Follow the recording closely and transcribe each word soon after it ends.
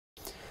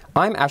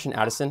I'm Ashton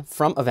Addison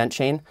from Event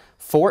Chain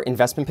for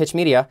Investment Pitch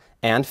Media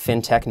and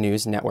FinTech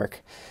News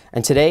Network.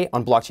 And today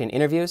on Blockchain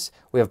Interviews,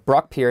 we have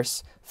Brock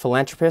Pierce,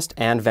 philanthropist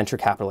and venture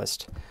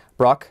capitalist.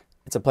 Brock,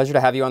 it's a pleasure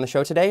to have you on the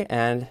show today,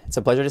 and it's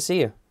a pleasure to see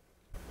you.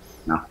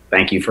 No,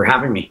 thank you for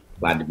having me.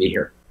 Glad to be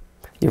here.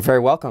 You're very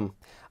welcome.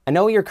 I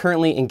know you're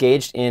currently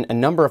engaged in a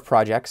number of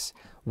projects,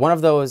 one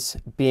of those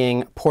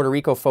being Puerto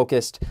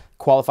Rico-focused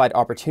qualified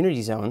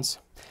opportunity zones.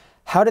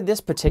 How did this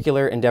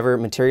particular endeavor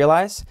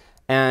materialize?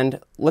 And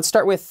let's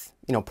start with,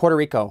 Puerto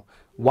Rico.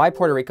 Why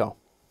Puerto Rico?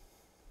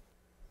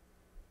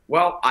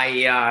 Well,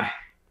 I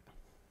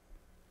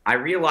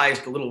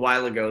realized a little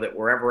while ago that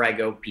wherever I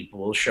go, people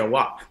will show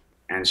up.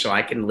 And so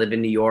I can live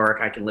in New York,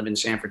 I can live in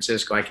San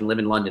Francisco, I can live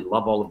in London,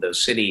 love all of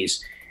those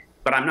cities,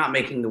 but I'm not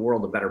making the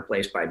world a better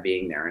place by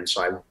being there. And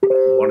so I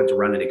wanted to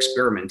run an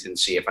experiment and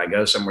see if I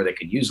go somewhere that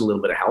could use a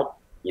little bit of help,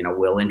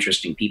 will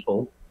interesting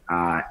people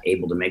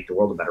able to make the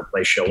world a better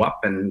place show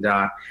up. And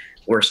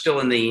we're still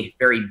in the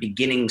very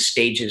beginning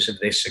stages of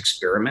this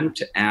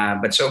experiment.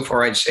 But so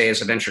far, I'd say as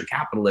a venture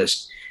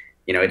capitalist,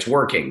 it's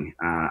working.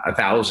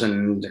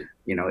 1,000,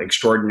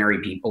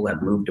 extraordinary people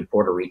have moved to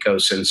Puerto Rico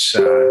since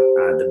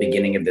the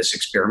beginning of this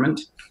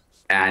experiment.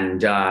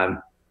 And,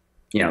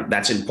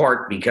 that's in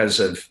part because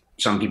of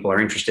some people are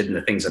interested in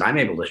the things that I'm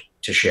able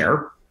to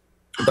share,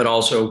 but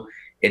also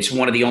it's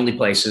one of the only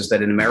places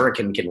that an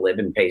American can live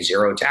and pay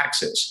zero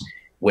taxes,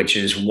 which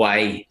is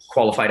why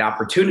qualified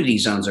opportunity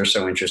zones are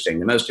so interesting.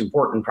 The most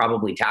important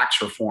probably tax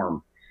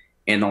reform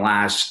in the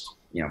last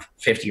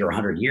 50 or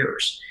 100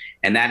 years.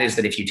 And that is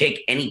that if you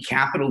take any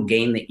capital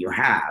gain that you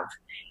have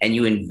and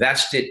you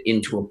invest it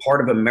into a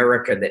part of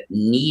America that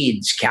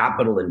needs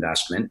capital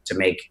investment to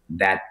make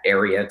that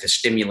area, to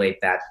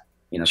stimulate that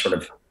sort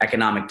of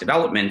economic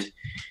development,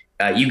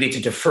 you get to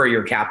defer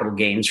your capital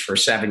gains for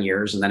 7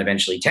 years and then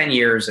eventually 10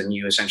 years, and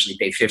you essentially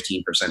pay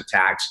 15%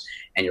 tax,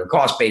 and your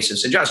cost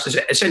basis adjusts.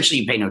 Essentially,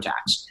 you pay no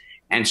tax.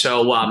 And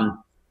so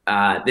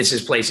this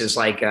is places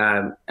like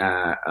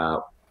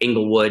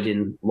Inglewood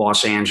in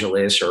Los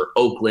Angeles, or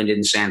Oakland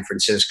in San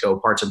Francisco,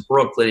 parts of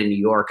Brooklyn in New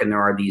York, and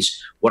there are these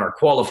what are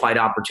qualified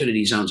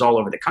opportunity zones all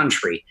over the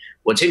country.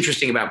 What's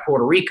interesting about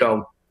Puerto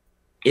Rico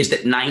is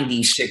that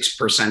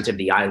 96% of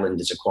the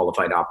island is a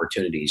qualified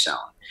opportunity zone.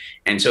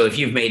 And so if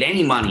you've made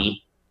any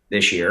money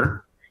this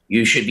year,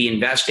 you should be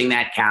investing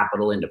that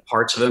capital into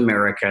parts of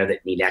America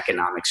that need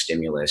economic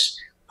stimulus,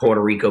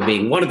 Puerto Rico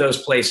being one of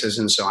those places.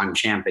 And so I'm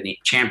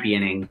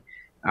championing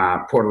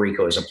Puerto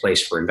Rico as a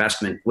place for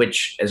investment,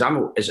 which, as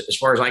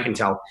far as I can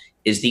tell,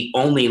 is the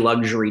only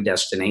luxury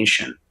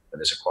destination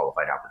that is a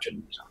qualified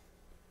opportunity zone.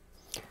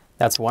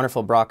 That's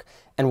wonderful, Brock.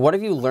 And what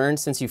have you learned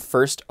since you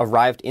first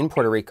arrived in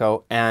Puerto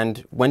Rico,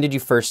 and when did you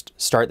first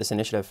start this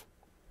initiative?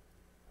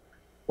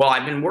 Well,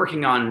 I've been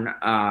working on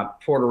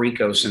Puerto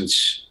Rico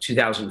since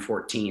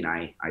 2014.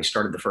 I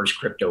started the first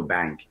crypto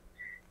bank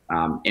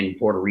in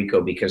Puerto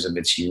Rico because of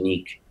its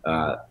unique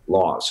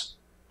laws.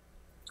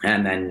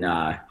 And then,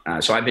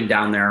 so I've been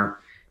down there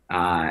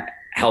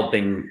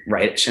helping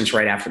since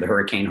right after the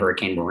Hurricane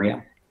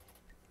Maria.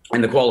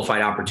 And the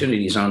qualified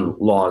opportunity zone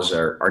laws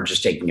are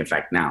just taking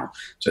effect now.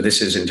 So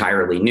this is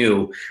entirely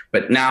new.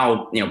 But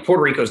now,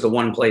 Puerto Rico is the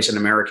one place an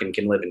American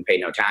can live and pay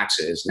no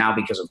taxes. Now,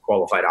 because of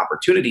qualified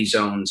opportunity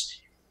zones,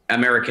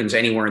 Americans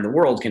anywhere in the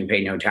world can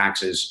pay no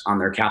taxes on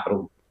their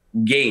capital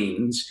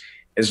gains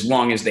as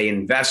long as they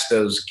invest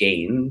those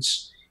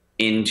gains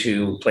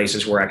into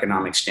places where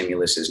economic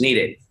stimulus is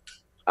needed.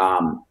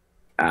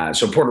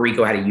 So Puerto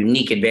Rico had a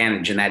unique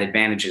advantage, and that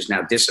advantage is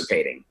now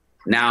dissipating.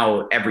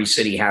 Now every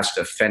city has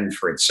to fend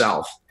for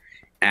itself,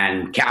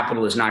 and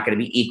capital is not going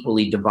to be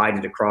equally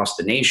divided across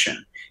the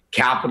nation.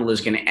 Capital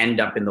is going to end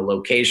up in the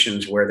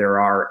locations where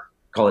there are,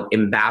 call it,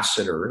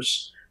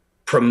 ambassadors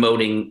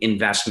promoting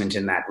investment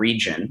in that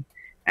region.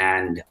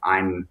 And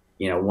I'm,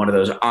 one of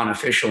those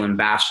unofficial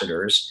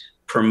ambassadors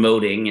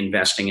promoting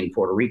investing in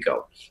Puerto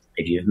Rico.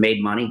 If you've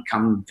made money,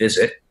 come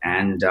visit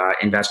and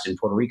invest in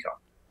Puerto Rico.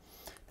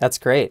 That's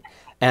great.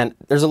 And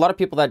there's a lot of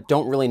people that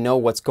don't really know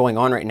what's going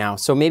on right now.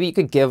 So maybe you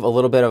could give a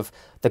little bit of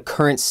the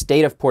current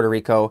state of Puerto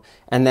Rico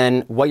and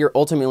then what you're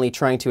ultimately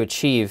trying to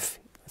achieve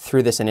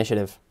through this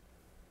initiative.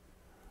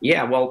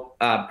 Yeah, well,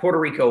 Puerto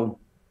Rico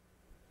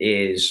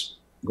is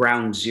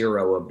ground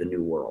zero of the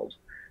New World.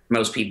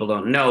 Most people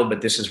don't know,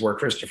 but this is where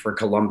Christopher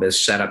Columbus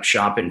set up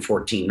shop in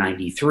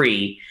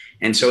 1493.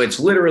 And so it's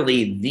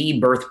literally the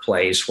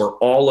birthplace where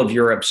all of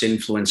Europe's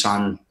influence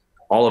on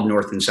all of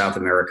North and South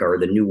America, or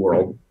the New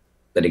World,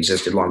 that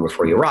existed long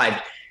before you arrived,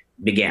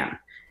 began.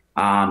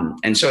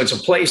 And so it's a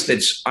place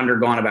that's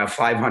undergone about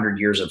 500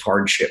 years of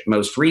hardship.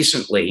 Most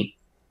recently,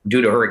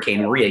 due to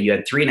Hurricane Maria, you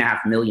had 3.5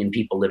 million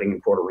people living in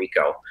Puerto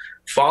Rico.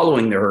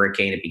 Following the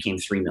hurricane, it became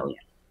 3 million.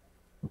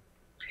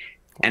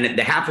 And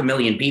the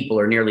 500,000 people,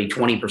 are nearly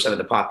 20% of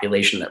the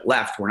population that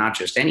left, were not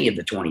just any of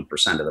the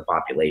 20% of the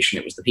population.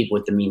 It was the people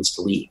with the means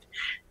to leave,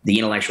 the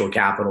intellectual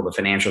capital, the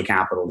financial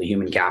capital, the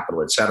human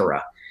capital, et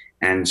cetera.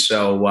 And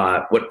so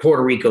what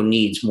Puerto Rico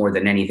needs more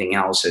than anything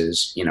else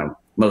is,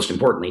 most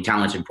importantly,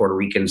 talented Puerto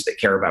Ricans that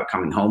care about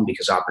coming home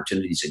because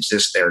opportunities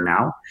exist there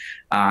now,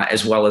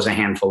 as well as a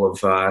handful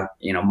of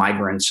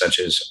migrants such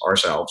as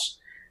ourselves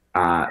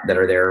that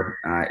are there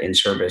in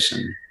service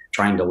and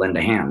trying to lend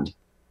a hand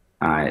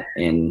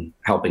in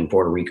helping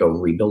Puerto Rico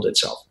rebuild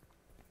itself.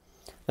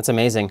 That's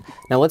amazing.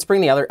 Now let's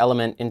bring the other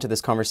element into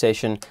this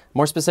conversation,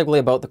 more specifically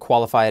about the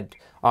qualified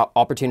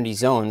opportunity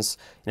zones.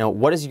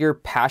 What is your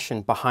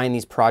passion behind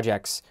these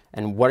projects,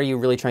 and what are you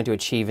really trying to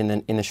achieve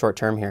in the short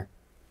term here?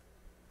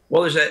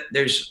 Well,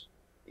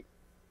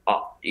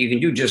 you can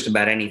do just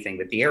about anything,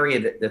 but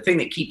the thing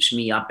that keeps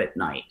me up at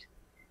night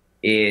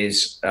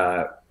is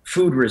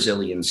food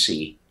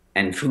resiliency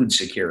and food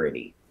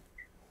security.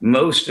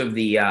 Most of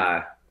the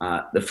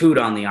food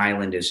on the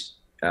island is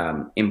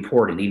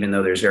imported, even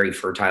though there's very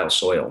fertile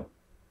soil.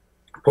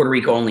 Puerto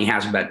Rico only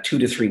has about 2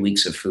 to 3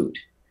 weeks of food,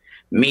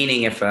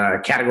 meaning if a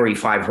Category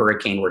 5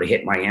 hurricane were to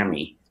hit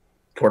Miami,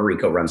 Puerto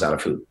Rico runs out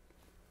of food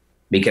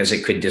because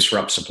it could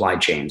disrupt supply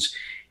chains.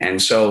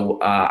 And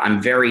so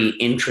I'm very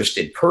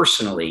interested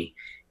personally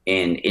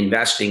in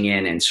investing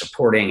in and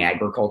supporting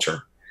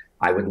agriculture.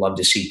 I would love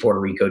to see Puerto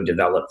Rico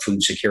develop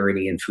food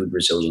security and food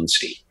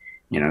resiliency.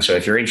 So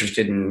if you're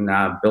interested in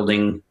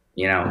building,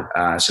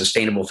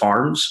 sustainable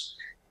farms,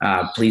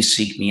 please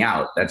seek me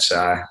out. That's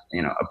a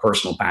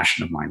personal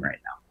passion of mine right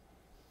now.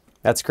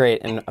 That's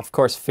great. And of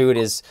course, food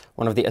is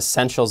one of the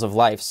essentials of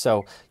life.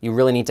 So you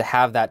really need to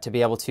have that to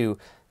be able to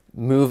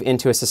move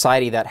into a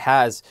society that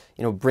has,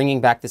 bringing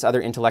back this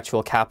other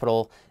intellectual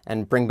capital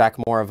and bring back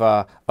more of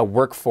a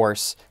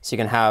workforce so you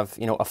can have,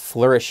 a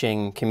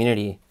flourishing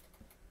community.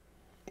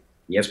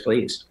 Yes,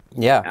 please.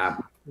 Yeah.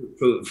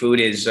 Food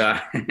is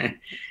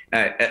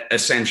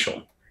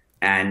essential.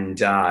 And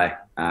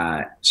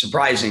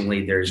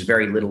surprisingly, there's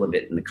very little of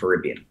it in the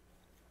Caribbean.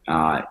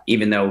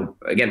 Even though,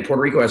 again,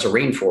 Puerto Rico has a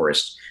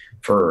rainforest.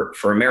 For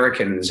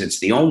Americans, it's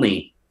the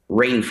only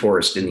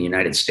rainforest in the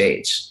United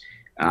States.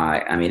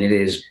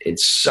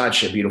 It's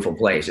such a beautiful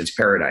place. It's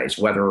paradise.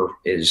 Weather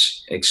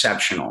is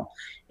exceptional.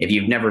 If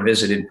you've never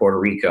visited Puerto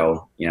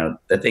Rico,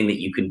 the thing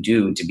that you can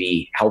do to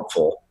be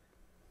helpful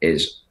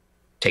is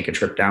take a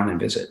trip down and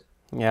visit.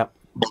 Yeah,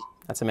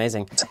 that's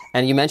amazing.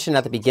 And you mentioned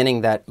at the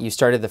beginning that you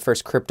started the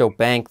first crypto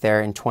bank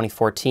there in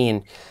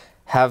 2014.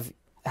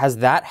 Has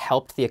that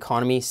helped the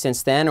economy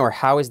since then, or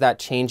how is that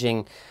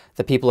changing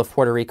the people of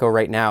Puerto Rico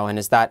right now? And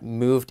is that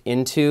moved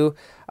into,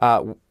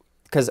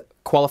 because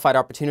qualified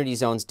opportunity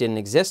zones didn't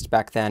exist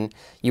back then,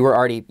 you were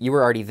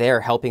already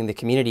there helping the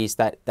communities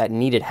that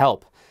needed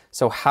help.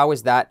 So how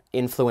has that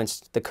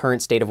influenced the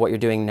current state of what you're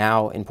doing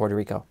now in Puerto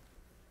Rico?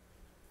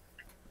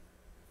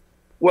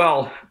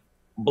 Well,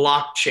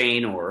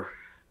 blockchain or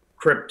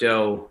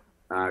crypto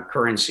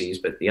currencies,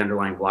 but the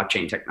underlying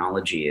blockchain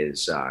technology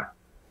is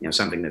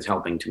something that's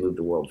helping to move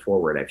the world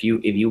forward. If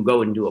you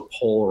go and do a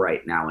poll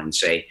right now and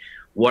say,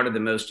 what are the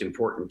most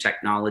important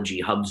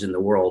technology hubs in the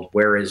world?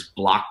 What are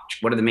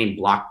the main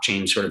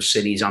blockchain sort of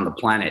cities on the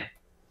planet?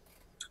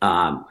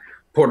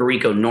 Puerto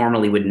Rico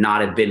normally would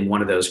not have been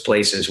one of those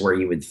places where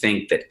you would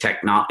think that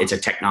it's a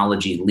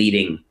technology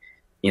leading,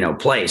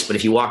 place. But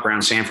if you walk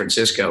around San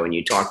Francisco and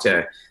you talk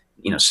to,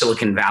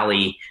 Silicon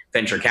Valley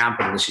venture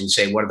capitalists and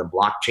say, what are the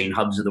blockchain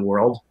hubs of the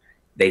world?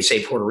 They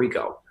say Puerto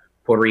Rico.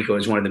 Puerto Rico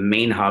is one of the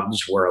main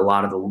hubs where a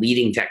lot of the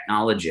leading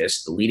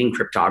technologists, the leading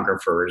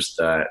cryptographers,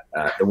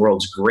 the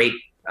world's great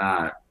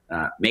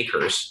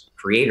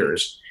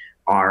creators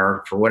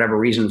are, for whatever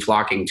reason,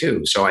 flocking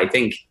to. So I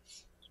think,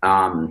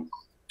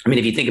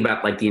 if you think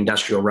about like the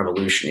Industrial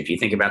Revolution, if you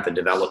think about the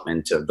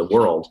development of the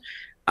world,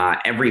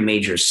 every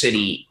major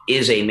city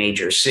is a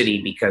major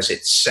city because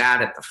it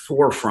sat at the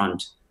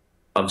forefront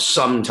of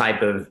some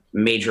type of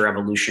major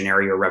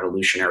evolutionary or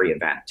revolutionary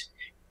event.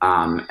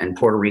 And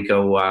Puerto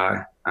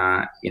Rico,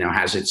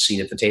 has its seat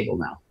at the table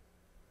now.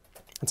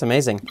 That's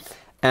amazing.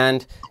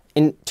 And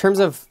in terms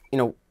of,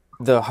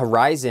 the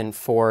horizon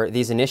for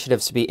these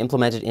initiatives to be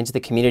implemented into the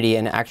community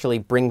and actually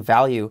bring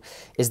value,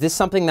 is this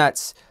something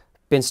that's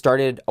been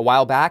started a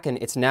while back and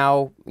it's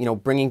now,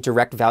 bringing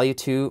direct value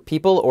to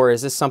people, or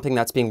is this something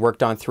that's being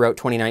worked on throughout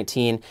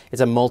 2019?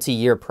 It's a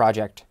multi-year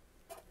project.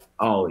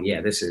 Oh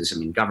yeah,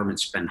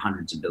 governments spend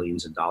hundreds of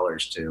billions of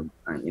dollars to,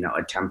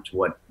 attempt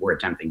what we're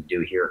attempting to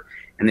do here.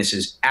 And this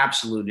is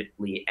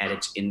absolutely at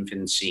its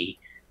infancy.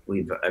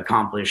 We've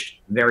accomplished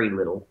very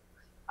little.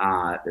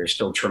 There's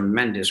still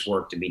tremendous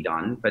work to be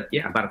done, but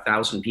yeah, about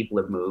 1,000 people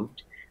have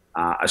moved.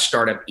 A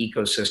startup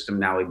ecosystem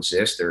now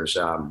exists. There's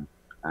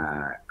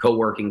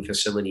co-working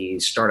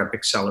facilities, startup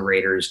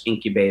accelerators,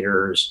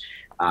 incubators,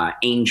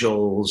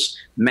 angels,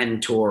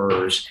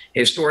 mentors.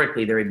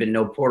 Historically, there had been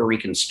no Puerto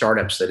Rican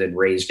startups that had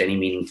raised any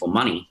meaningful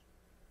money.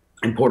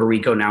 And Puerto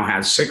Rico now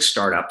has 6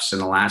 startups in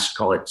the last,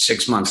 call it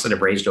 6 months, that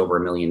have raised over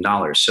 $1 million.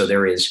 So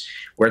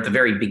we're at the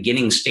very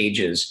beginning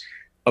stages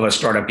of a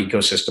startup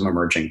ecosystem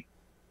emerging,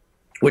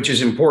 which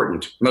is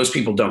important. Most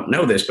people don't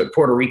know this, but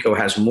Puerto Rico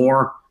has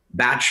more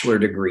bachelor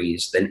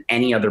degrees than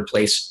any other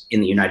place in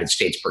the United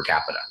States per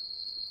capita.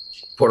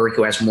 Puerto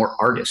Rico has more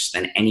artists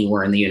than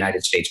anywhere in the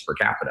United States per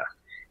capita.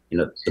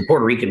 The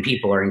Puerto Rican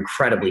people are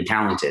incredibly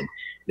talented.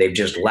 They've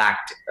just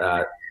lacked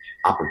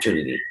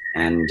opportunity.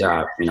 And,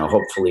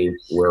 hopefully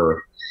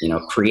we're,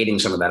 creating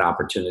some of that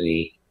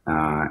opportunity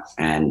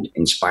and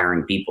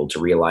inspiring people to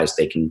realize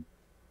they can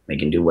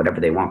do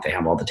whatever they want. They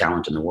have all the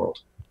talent in the world.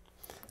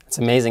 It's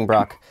amazing,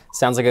 Brock.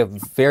 Sounds like a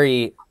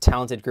very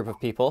talented group of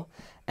people.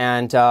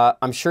 And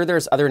I'm sure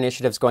there's other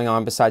initiatives going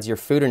on besides your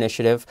food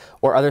initiative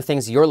or other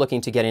things you're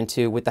looking to get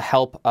into with the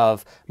help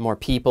of more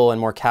people and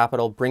more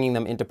capital, bringing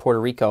them into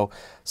Puerto Rico.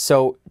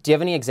 So do you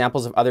have any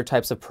examples of other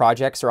types of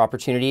projects or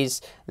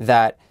opportunities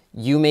that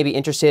you may be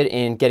interested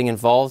in getting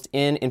involved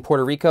in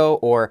Puerto Rico,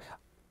 or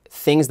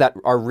things that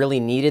are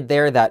really needed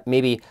there that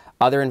maybe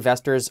other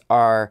investors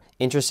are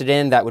interested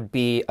in that would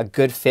be a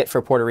good fit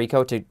for Puerto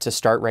Rico to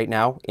start right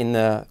now in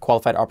the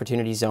qualified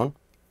opportunity zone?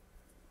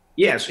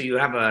 Yeah, so you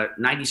have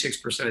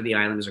 96% of the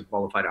island is a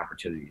qualified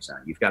opportunity zone.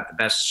 You've got the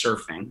best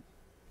surfing,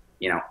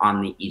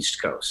 on the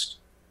East Coast.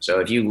 So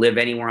if you live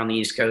anywhere on the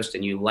East Coast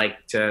and you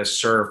like to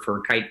surf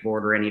or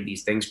kiteboard or any of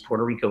these things,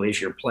 Puerto Rico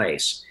is your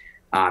place.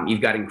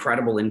 You've got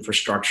incredible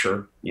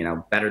infrastructure,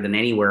 better than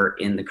anywhere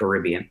in the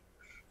Caribbean.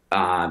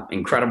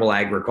 Incredible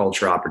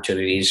agriculture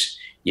opportunities.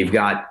 You've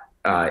got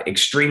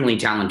extremely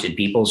talented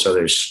people. So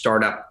there's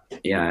startup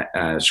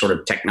sort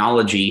of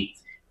technology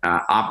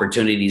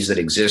opportunities that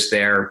exist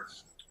there.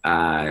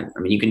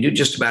 You can do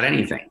just about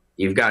anything.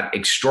 You've got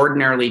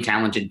extraordinarily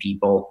talented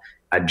people,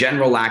 a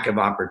general lack of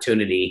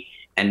opportunity.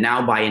 And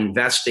now by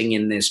investing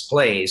in this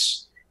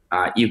place,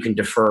 you can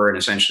defer and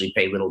essentially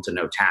pay little to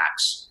no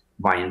tax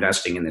by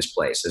investing in this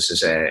place. This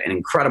is an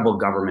incredible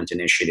government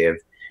initiative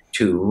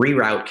to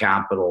reroute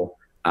capital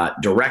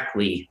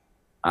directly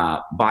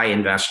by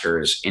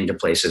investors into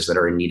places that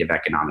are in need of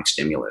economic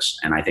stimulus.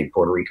 And I think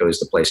Puerto Rico is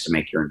the place to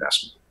make your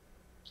investment.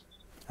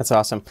 That's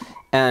awesome.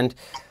 And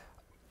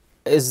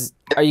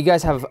are you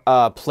guys have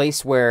a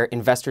place where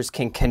investors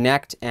can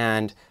connect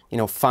and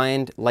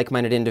find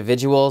like-minded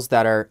individuals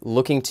that are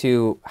looking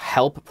to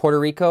help Puerto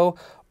Rico?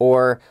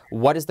 Or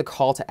what is the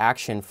call to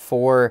action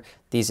for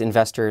these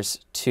investors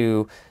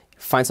to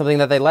find something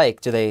that they like?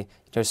 Do they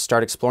just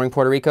start exploring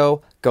Puerto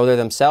Rico, go there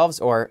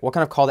themselves, or what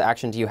kind of call to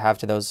action do you have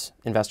to those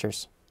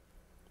investors?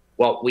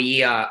 Well,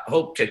 we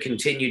hope to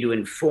continue to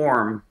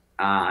inform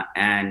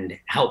and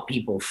help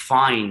people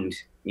find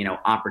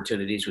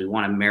opportunities. We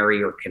want to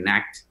marry or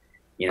connect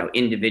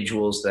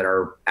individuals that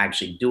are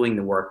actually doing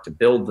the work to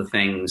build the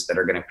things that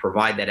are going to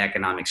provide that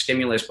economic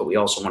stimulus, but we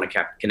also want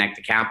to connect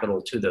the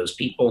capital to those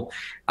people.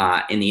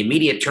 In the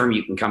immediate term,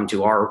 you can come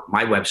to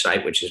my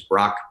website, which is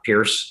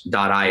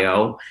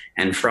brockpierce.io,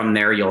 and from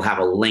there you'll have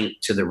a link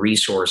to the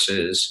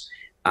resources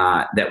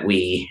that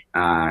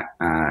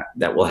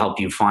will help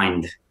you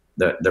find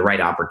the right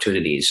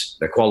opportunities,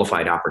 the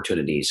qualified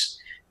opportunities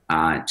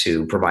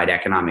to provide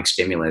economic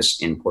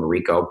stimulus in Puerto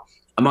Rico,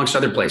 amongst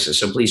other places.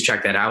 So please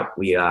check that out.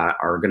 We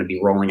are going to be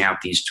rolling out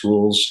these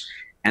tools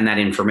and that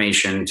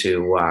information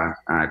to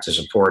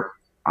support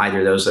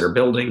either those that are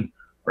building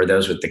or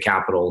those with the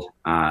capital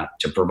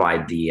to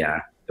provide the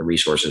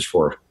resources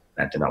for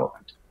that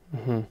development.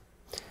 Mm-hmm.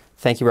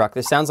 Thank you, Brock.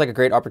 This sounds like a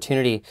great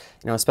opportunity,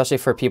 especially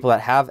for people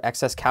that have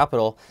excess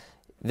capital.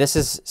 This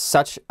is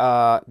such,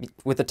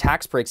 with the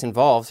tax breaks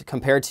involved,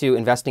 compared to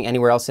investing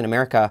anywhere else in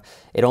America,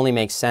 it only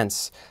makes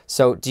sense.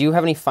 So do you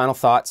have any final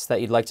thoughts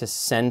that you'd like to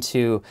send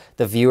to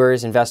the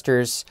viewers,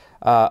 investors,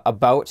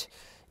 about,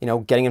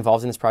 getting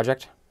involved in this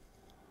project?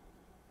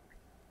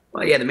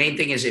 Well, yeah, the main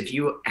thing is if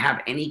you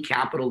have any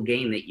capital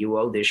gain that you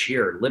owe this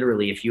year,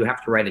 literally, if you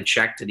have to write a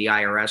check to the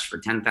IRS for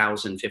 $10,000,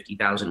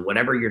 $50,000,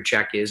 whatever your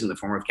check is in the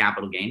form of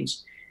capital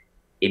gains,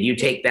 if you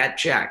take that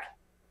check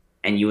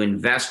and you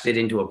invest it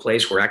into a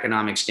place where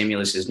economic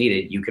stimulus is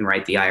needed, you can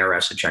write the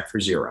IRS a check for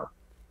zero.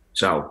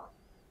 So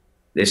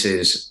this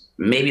is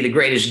maybe the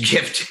greatest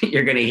gift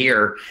you're going to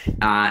hear.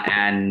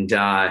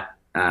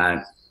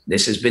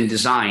 This has been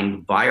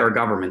designed by our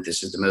government.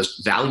 This is the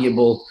most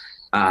valuable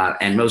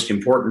and most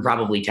important,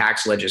 probably,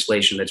 tax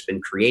legislation that's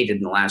been created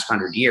in the last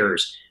 100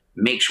 years.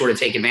 Make sure to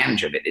take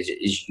advantage of it. It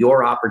is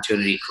your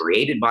opportunity,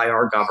 created by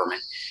our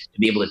government, to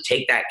be able to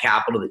take that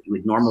capital that you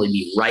would normally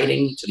be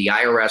writing to the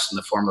IRS in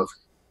the form of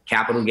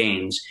capital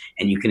gains,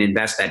 and you can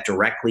invest that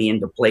directly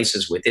into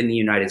places within the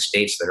United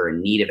States that are in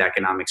need of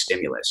economic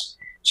stimulus.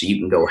 So you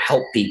can go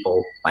help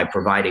people by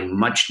providing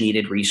much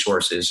needed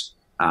resources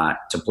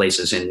to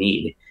places in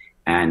need,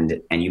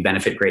 and you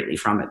benefit greatly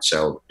from it.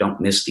 So don't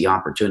miss the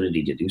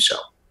opportunity to do so.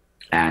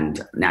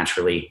 And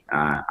naturally,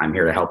 I'm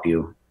here to help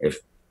you if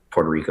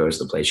Puerto Rico is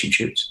the place you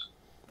choose.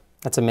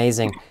 That's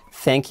amazing.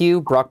 Thank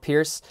you, Brock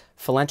Pierce,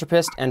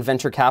 philanthropist and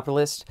venture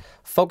capitalist,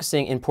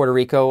 focusing in Puerto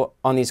Rico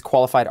on these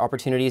qualified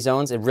opportunity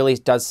zones. It really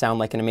does sound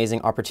like an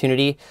amazing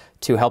opportunity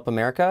to help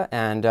America.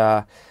 And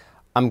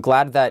I'm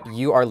glad that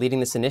you are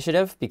leading this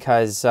initiative,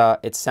 because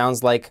it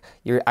sounds like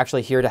you're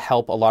actually here to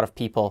help a lot of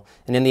people.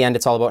 And in the end,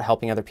 it's all about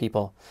helping other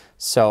people.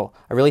 So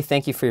I really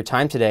thank you for your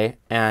time today.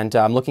 And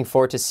I'm looking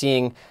forward to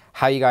seeing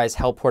how you guys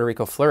help Puerto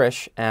Rico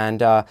flourish,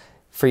 and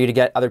for you to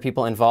get other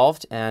people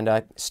involved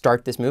and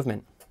start this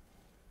movement.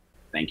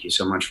 Thank you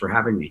so much for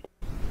having me.